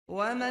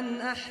ومن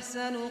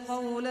أحسن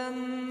قولا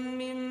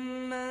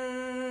ممن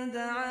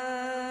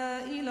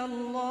دعا إلى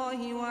الله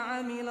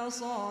وعمل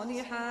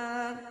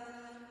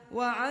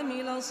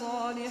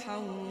صالحا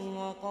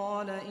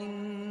وقال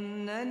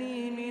إنني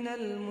من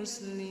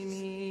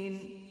المسلمين.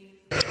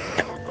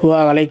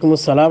 ওয়ালাইকুম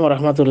আসসালাম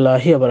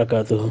রহমতুল্লাহি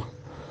বারাকাতুহু।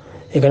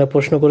 এখানে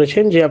প্রশ্ন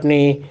করেছেন যে আপনি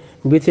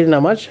বিতির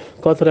নামাজ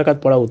কত রাকাত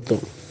পড়া উত্তম।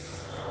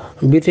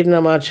 বিতির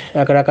নামাজ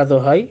 1 রাকাতও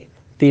হয়,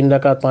 3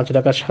 রাকাত, 5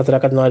 রাকাত, 7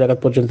 রাকাত, 9 রাকাত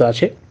পর্যন্ত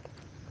আছে।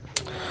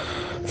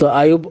 তো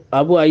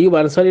আবু আইয়ুব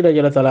আনসারী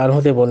রাদিয়াল্লাহু তাআলা আনহু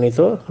হতে বর্ণিত,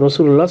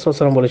 রাসূলুল্লাহ সাল্লাল্লাহু আলাইহি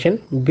ওয়াসাল্লাম বলেছেন,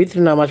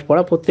 বিতির নামাজ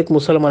পড়া প্রত্যেক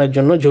মুসলমানের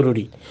জন্য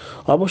জরুরি।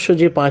 অবশ্য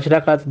যে 5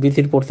 রাকাত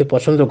বিতির পড়তে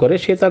পছন্দ করে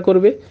সে তা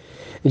করবে,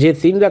 যে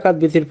 3 রাকাত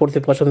বিতির পড়তে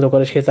পছন্দ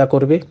করে সে তা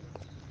করবে,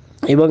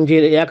 এবং যে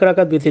 1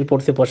 রাকাত বিতির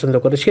পড়তে পছন্দ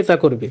করে সে তা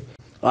করবে।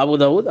 আবু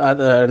দাউদ,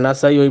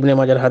 নাসাই ও ইবনে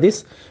মাজার হাদিস,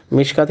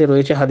 মিশকাতে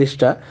রয়েছে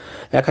হাদিসটা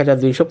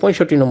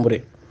 1265 নম্বরে।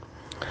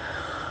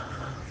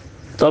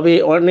 তবে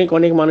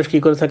অনেক মানুষ কী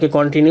করে থাকে,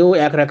 কন্টিনিউ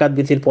 1 রাকাত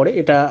বিতির পড়ে,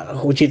 এটা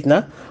উচিত না।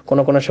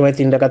 কোনো সময়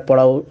 3 রাকাত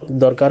পড়াও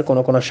দরকার,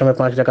 কোনো সময়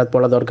 5 রাকাত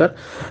পড়া দরকার।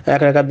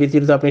 1 রাকাত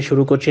বিতির তো আপনি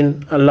শুরু করছেন,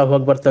 আল্লাহু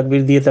আকবার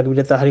তাকবীর দিয়ে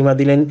তাকবীরে তাহরিমা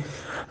দিলেন,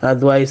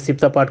 দোয়া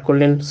ইস্তিফতা পাঠ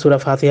করলেন, সূরা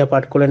ফাতিহা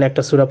পাঠ করলেন,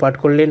 একটা সূরা পাঠ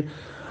করলেন।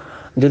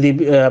 যদি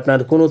আপনার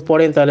কুনুত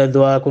পড়েন তাহলে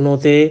দোয়া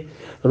কুনুতে,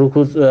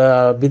 রুকু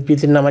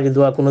বিতির নামাজে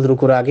দোয়া কুনুত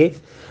রুকুর আগে,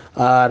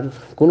 আর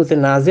কুনুতে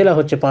নাজেলা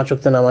হচ্ছে 5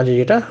 ওয়াক্ত নামাজে,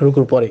 যেটা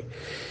রুকুর পরে।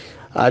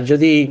 আর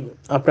যদি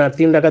আপনার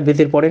 3 রাকাত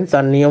বিতির পড়েন,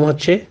 তার নিয়ম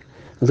হচ্ছে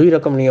 2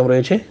 রকম নিয়ম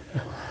রয়েছে।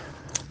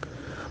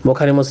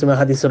 বুখারী মুসলিমে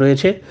হাদিসে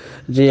রয়েছে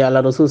যে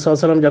আল্লাহ রাসূল সাল্লাল্লাহু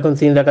আলাইহি ওয়াসাল্লাম যখন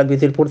 3 রাকাত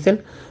বিতির পড়তেন,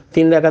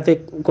 3 রাকাতে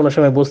কোনো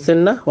সময় বসতেন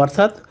না,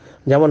 অর্থাৎ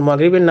যেমন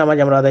মাগরিবের নামাজ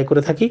আমরা আদায়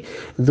করে থাকি,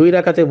 2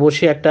 রাকাতে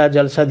বসে একটা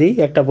জলসা দিই,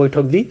 একটা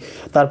বৈঠক দিই,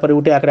 তারপরে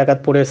উঠে 1 রাকাত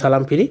পড়ে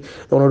সালাম ফিরি,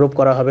 অনুরূপ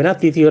করা হবে না।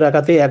 3য়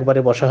রাকাতে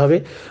একবারে বসা হবে।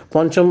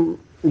 পঞ্চম,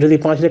 যদি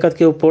 5 রাকাত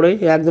কেউ পড়ে,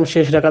 একদম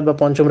শেষ রাকাত বা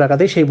পঞ্চম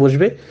রাকাতে সেই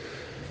বসবে।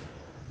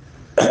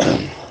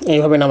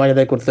 এইভাবে নামাজ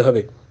আদায় করতে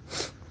হবে।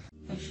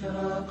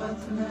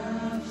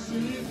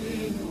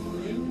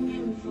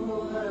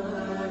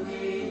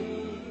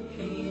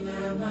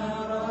 حينما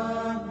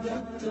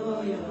رددت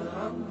يا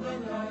رب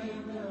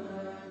العباد